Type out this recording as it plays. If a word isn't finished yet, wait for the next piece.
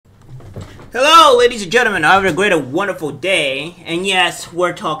Hello, ladies and gentlemen. I have a great, wonderful day. And yes,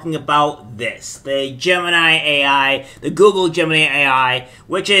 we're talking about this. The Gemini AI, the Google Gemini AI,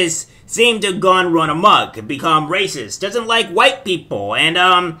 which is seemed to gone run amok, become racist, doesn't like white people, and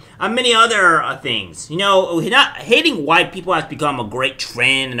many other things. You know, not hating white people has become a great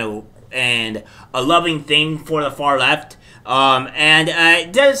trend and a loving thing for the far left.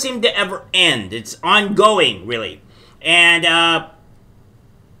 It doesn't seem to ever end. It's ongoing, really.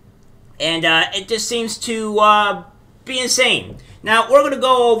 It just seems to be insane. Now we're gonna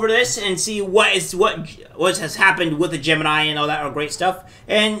go over this and see what has happened with the Gemini and all that great stuff,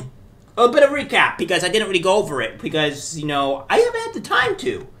 and a bit of recap because I didn't really go over it because I haven't had the time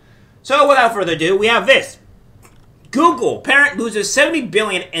to. So without further ado, we have this: Google parent loses $70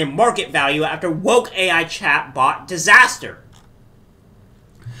 billion in market value after woke AI chatbot disaster.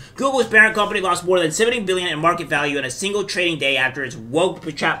 Google's parent company lost more than $70 billion in market value in a single trading day after its woke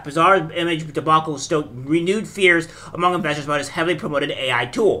bizarre image debacle stoked renewed fears among investors about its heavily promoted AI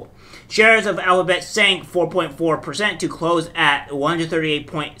tool. Shares of Alphabet sank 4.4% to close at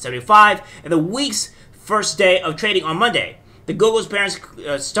 138.75 in the week's first day of trading on Monday. The Google's parent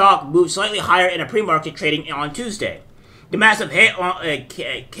stock moved slightly higher in a pre-market trading on Tuesday. The massive hit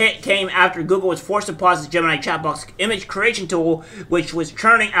came after Google was forced to pause its Gemini chatbot's image creation tool, which was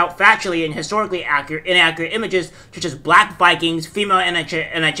churning out factually and historically inaccurate images such as black Vikings, female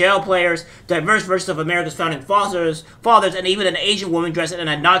NHL players, diverse versions of America's founding fathers, and even an Asian woman dressed in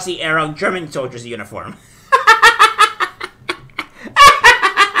a Nazi-era German soldier's uniform.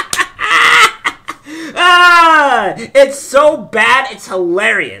 It's so bad, it's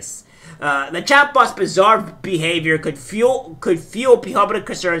hilarious. The chatbot's bizarre behavior could fuel public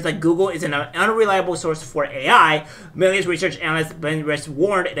concerns that Google is an unreliable source for AI. Millions of research analysts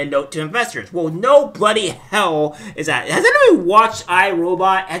warned in a note to investors. Well, no bloody hell is that. Has anybody watched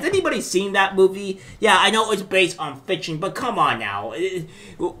iRobot? Has anybody seen that movie? Yeah, I know it's based on fiction, but come on now.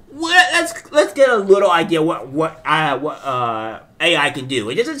 Let's get a little idea what AI can do.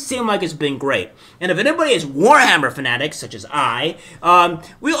 It doesn't seem like it's been great. And if anybody is Warhammer fanatics, such as I,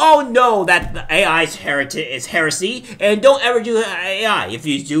 we all know that the AI is heresy, and don't ever do AI. If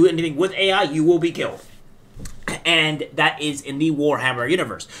you do anything with AI, you will be killed. And that is in the Warhammer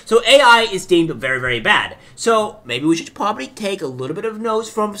universe. So AI is deemed very, very bad. So maybe we should probably take a little bit of notes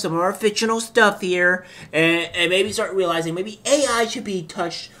from some of our fictional stuff here, and maybe start realizing maybe AI should be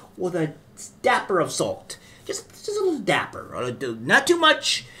touched with a dapper of salt. Just a little dapper, not too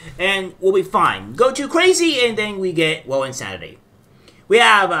much, and we'll be fine. Go too crazy, and then we get, well, insanity. We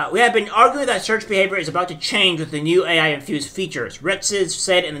have been arguing that search behavior is about to change with the new AI-infused features. Rexes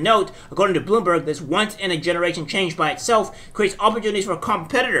said in the note, according to Bloomberg, this once-in-a-generation change by itself creates opportunities for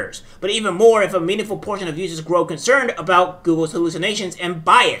competitors, but even more if a meaningful portion of users grow concerned about Google's hallucinations and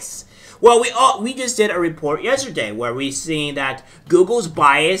bias. Well, we just did a report yesterday where we seen that Google's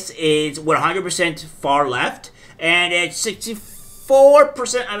bias is 100% far left, and it's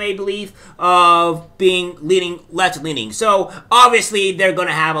 64%, I may believe, of being left-leaning. So obviously they're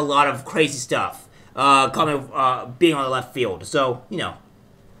gonna have a lot of crazy stuff being on the left field. So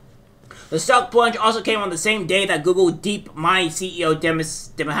the stock plunge also came on the same day that Google DeepMind CEO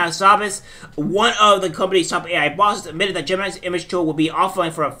Demis Hassabis, one of the company's top AI bosses, admitted that Gemini's image tool will be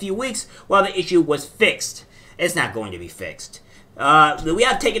offline for a few weeks while the issue was fixed. It's not going to be fixed. We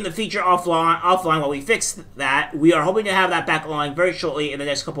have taken the feature offline while we fix that. We are hoping to have that back online very shortly in the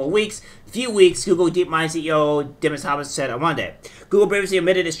next couple of weeks. Google DeepMind CEO Demis Hassabis said on Monday. Google previously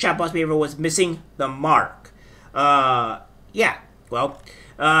admitted its chatbot's behavior was missing the mark. Hassabis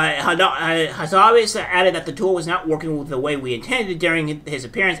added that the tool was not working the way we intended during his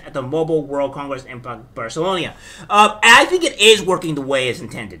appearance at the Mobile World Congress in Barcelona. And I think it is working the way it's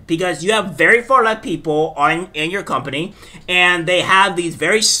intended, because you have very far-left people in your company, and they have these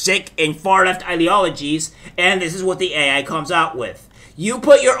very sick and far-left ideologies, and this is what the AI comes out with. You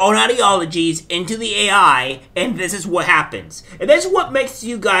put your own ideologies into the AI, and this is what happens. And this is what makes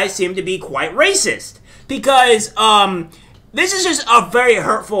you guys seem to be quite racist, because, this is just a very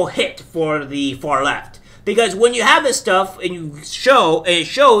hurtful hit for the far left. Because when you have this stuff and it shows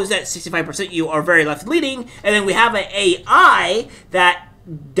that 65% of you are very left-leaning, and then we have an AI that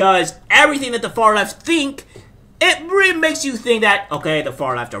does everything that the far left think, it really makes you think that, okay, the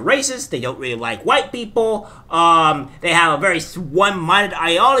far left are racist, they don't really like white people, they have a very one-minded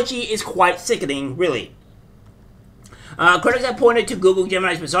ideology. Is quite sickening, really. Critics have pointed to Google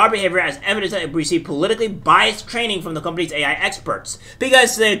Gemini's bizarre behavior as evidence that it received politically biased training from the company's AI experts,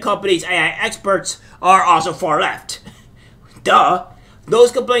 because the company's AI experts are also far left. Duh.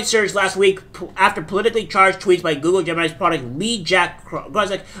 Those complaints surged last week after politically charged tweets by Google Gemini's product lead Jack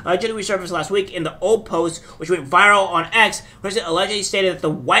Krosek allegedly resurfaced last week in the old post, which went viral on X. Krosek allegedly stated that the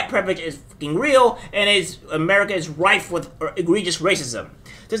white privilege is fucking real and America is rife with egregious racism.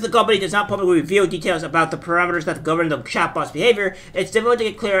 Since the company does not publicly reveal details about the parameters that govern the chatbot's behavior, it's difficult to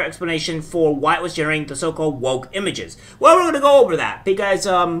get clear explanation for why it was generating the so-called woke images. Well, we're going to go over that because,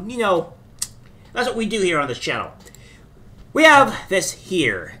 you know, that's what we do here on this channel. We have this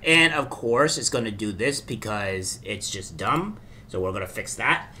here, and of course it's going to do this because it's just dumb, so we're going to fix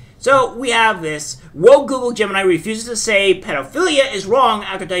that. So we have this, woke Google Gemini refuses to say pedophilia is wrong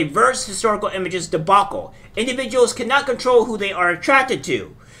after diverse historical images debacle. Individuals cannot control who they are attracted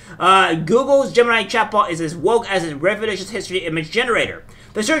to. Google's Gemini chatbot is as woke as its revisionist history image generator.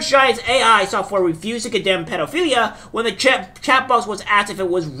 The search giant's AI software refused to condemn pedophilia when the chatbot was asked if it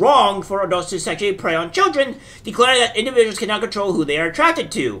was wrong for adults to sexually prey on children, declaring that individuals cannot control who they are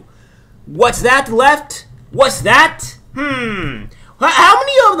attracted to. What's that left? What's that? How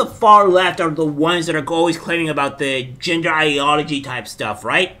many of the far left are the ones that are always claiming about the gender ideology type stuff,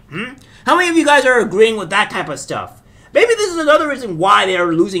 right? How many of you guys are agreeing with that type of stuff? Maybe this is another reason why they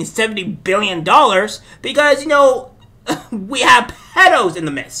are losing $70 billion, because, you know, we have pedos in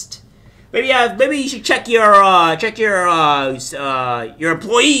the midst. Maybe you should check your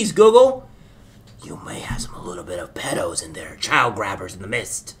employees, Google. You may have a little bit of pedos in there, child grabbers in the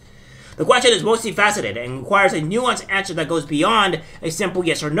midst. The question is multifaceted and requires a nuanced answer that goes beyond a simple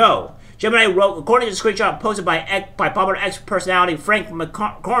yes or no. Gemini wrote, according to the screenshot posted by popular X personality Frank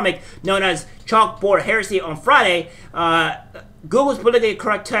McCormick, known as Chalkboard Heresy on Friday, Google's politically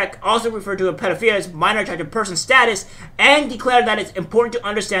correct tech also referred to a pedophilia as minor attracted person status and declared that it's important to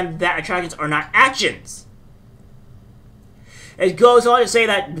understand that attractions are not actions. It goes on to say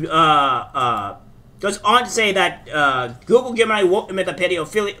that Google Gemini won't admit that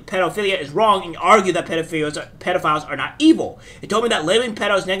pedophilia is wrong and argue that pedophiles are not evil. It told me that labeling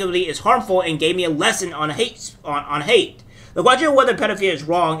pedos negatively is harmful and gave me a lesson on hate. The question of whether pedophilia is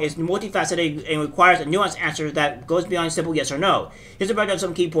wrong is multifaceted and requires a nuanced answer that goes beyond simple yes or no. Here's a breakdown of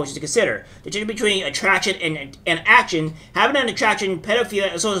some key points to consider. The difference between attraction and action. Having an attraction,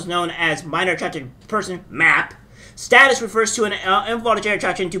 pedophilia is also known as minor attracted person, MAP. Status refers to an involuntary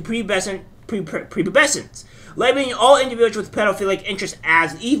attraction to prepubescence. Labeling all individuals with pedophilic interests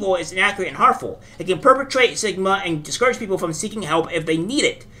as evil is inaccurate and harmful. It can perpetuate stigma and discourage people from seeking help if they need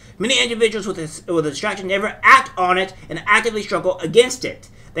it. Many individuals with a distraction never act on it and actively struggle against it.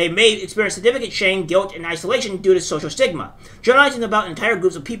 They may experience significant shame, guilt, and isolation due to social stigma. Generalizing about entire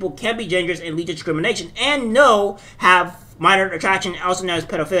groups of people can be dangerous and lead to discrimination, and have minor attraction, also known as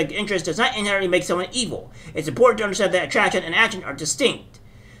pedophilic interest, does not inherently make someone evil. It's important to understand that attraction and action are distinct.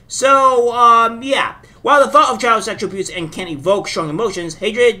 So, yeah. While the thought of child sexual abuse can evoke strong emotions,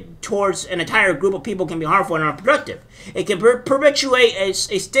 hatred towards an entire group of people can be harmful and unproductive. It can perpetuate a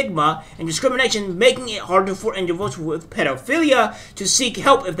stigma and discrimination, making it harder for individuals with pedophilia to seek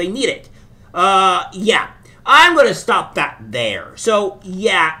help if they need it. Yeah. I'm going to stop that there. So,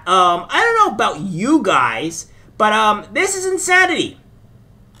 yeah, I don't know about you guys, but this is insanity.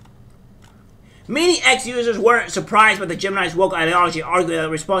 Many X-users weren't surprised by the Gemini's woke ideology, arguing that the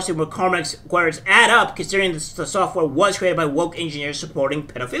response to McCormick's queries add up, considering the software was created by woke engineers supporting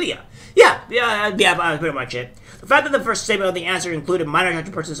pedophilia. Yeah, that's pretty much it. The fact that the first statement of the answer included minor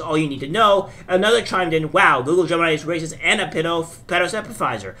attracted person is all you need to know. Another chimed in, wow, Google Gemini is racist and a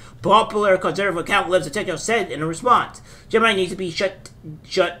pedo-sympathizer. Popular conservative account Lives of TikTok said in a response. Gemini needs to be shut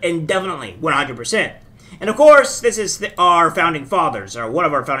indefinitely, 100%. And of course, this is our founding fathers, or one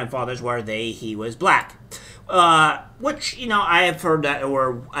of our founding fathers, where he was black. Which, you know, I have heard that there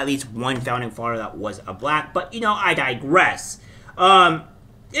were at least one founding father that was a black, but, you know, I digress.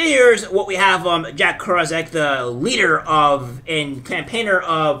 Here's what we have, Jack Krosek, the leader of, and campaigner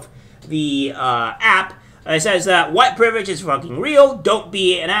of the, app. It says that white privilege is fucking real. Don't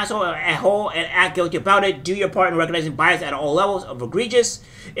be an asshole, a hole, and act guilty about it. Do your part in recognizing bias at all levels of egregious.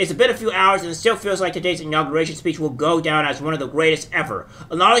 It's been a few hours, and it still feels like today's inauguration speech will go down as one of the greatest ever.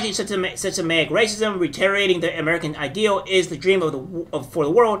 Acknowledging systematic racism, reiterating the American ideal is the dream for the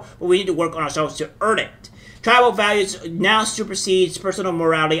world, but we need to work on ourselves to earn it. Tribal values now supersedes personal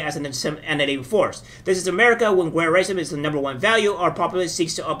morality as an intimidating force. This is America when where racism is the #1 value our populace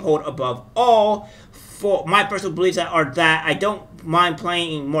seeks to uphold above all. For my personal beliefs are that I don't mind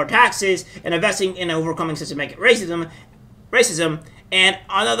paying more taxes and investing in overcoming systematic racism. And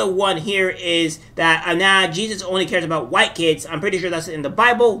another one here is that nah, Jesus only cares about white kids. I'm pretty sure that's in the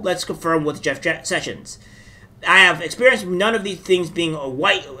Bible. Let's confirm with Jeff Sessions. I have experienced none of these things being a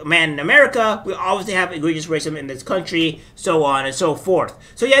white man in America. We obviously have egregious racism in this country, so on and so forth.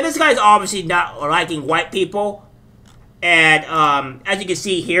 So yeah, this guy's obviously not liking white people. And as you can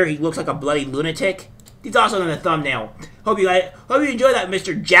see here, he looks like a bloody lunatic. He's also in the thumbnail. Hope you enjoy that,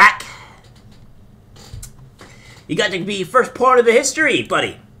 Mr. Jack. You got to be first part of the history,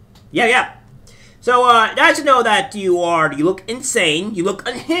 buddy. Yeah. So, nice to know that you look insane, you look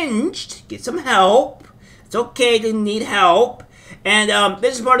unhinged, get some help. It's okay to need help. And,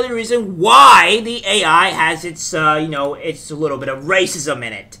 this is part of the reason why the AI has its, it's a little bit of racism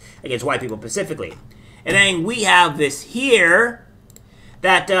in it, against white people specifically. And then we have this here,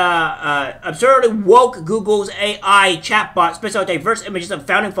 that, absurdly woke Google's AI chatbot spits out diverse images of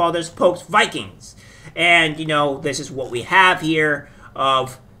founding fathers, popes, Vikings. And, this is what we have here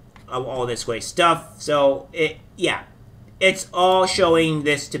of all this great stuff. So, it's all showing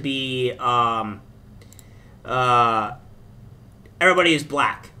this to be, everybody is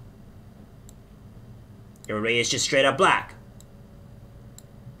black. Everybody is just straight up black.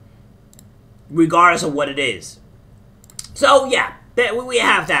 Regardless of what it is. So, yeah, we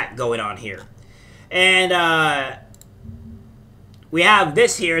have that going on here. And, we have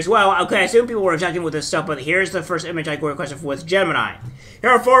this here as well. Okay, I assume people were objecting with this stuff, but here's the first image I requested with Gemini. Here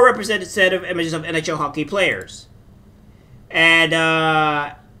are 4 representative images of NHL hockey players. And,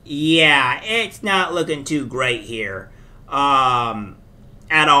 yeah, it's not looking too great here.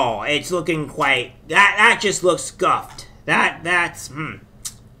 At all. It's looking quite... That just looks scuffed. That's...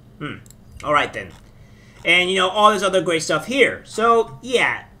 Alright then. And, all this other great stuff here. So,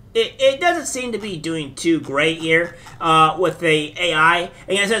 yeah. It doesn't seem to be doing too great here with the AI.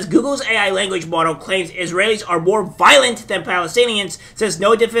 And it says, Google's AI language model claims Israelis are more violent than Palestinians, says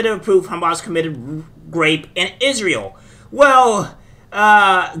no definitive proof Hamas committed rape in Israel. Well,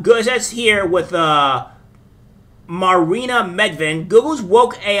 it says here with Marina Medvin, Google's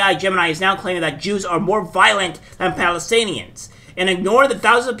woke AI Gemini is now claiming that Jews are more violent than Palestinians, and ignore the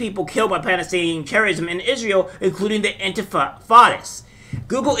thousands of people killed by Palestinian terrorism in Israel, including the Intifadis.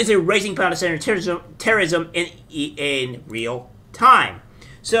 Google is erasing Palestinian terrorism in real time.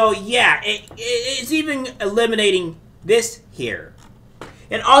 So, yeah, it's even eliminating this here.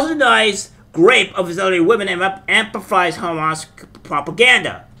 It also denies rape of Israeli women and amplifies Hamas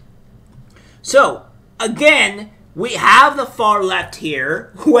propaganda. So, again, we have the far left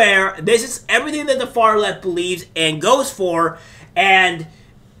here, where this is everything that the far left believes and goes for, and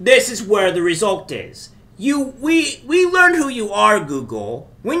this is where the result is. We learned who you are,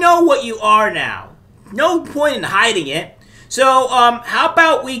 Google. We know what you are now. No point in hiding it. So, how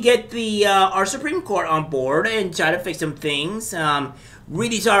about we get the our Supreme Court on board and try to fix some things.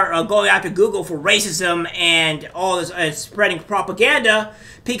 Really start going after Google for racism and all this spreading propaganda,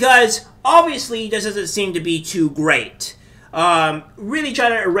 because obviously this doesn't seem to be too great. Really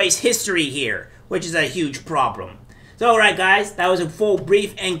trying to erase history here, which is a huge problem. So, alright guys, that was a full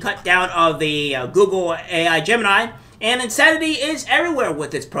brief and cut down of the Google AI Gemini. And insanity is everywhere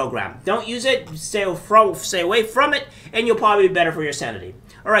with this program. Don't use it, stay away from it, and you'll probably be better for your sanity.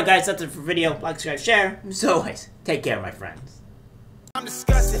 Alright guys, that's it for the video. Like, subscribe, share. As always, take care, my friends. I'm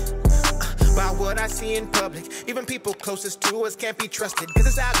disgusted by what I see in public. Even people closest to us can't be trusted, because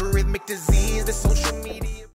it's algorithmic disease, the social media.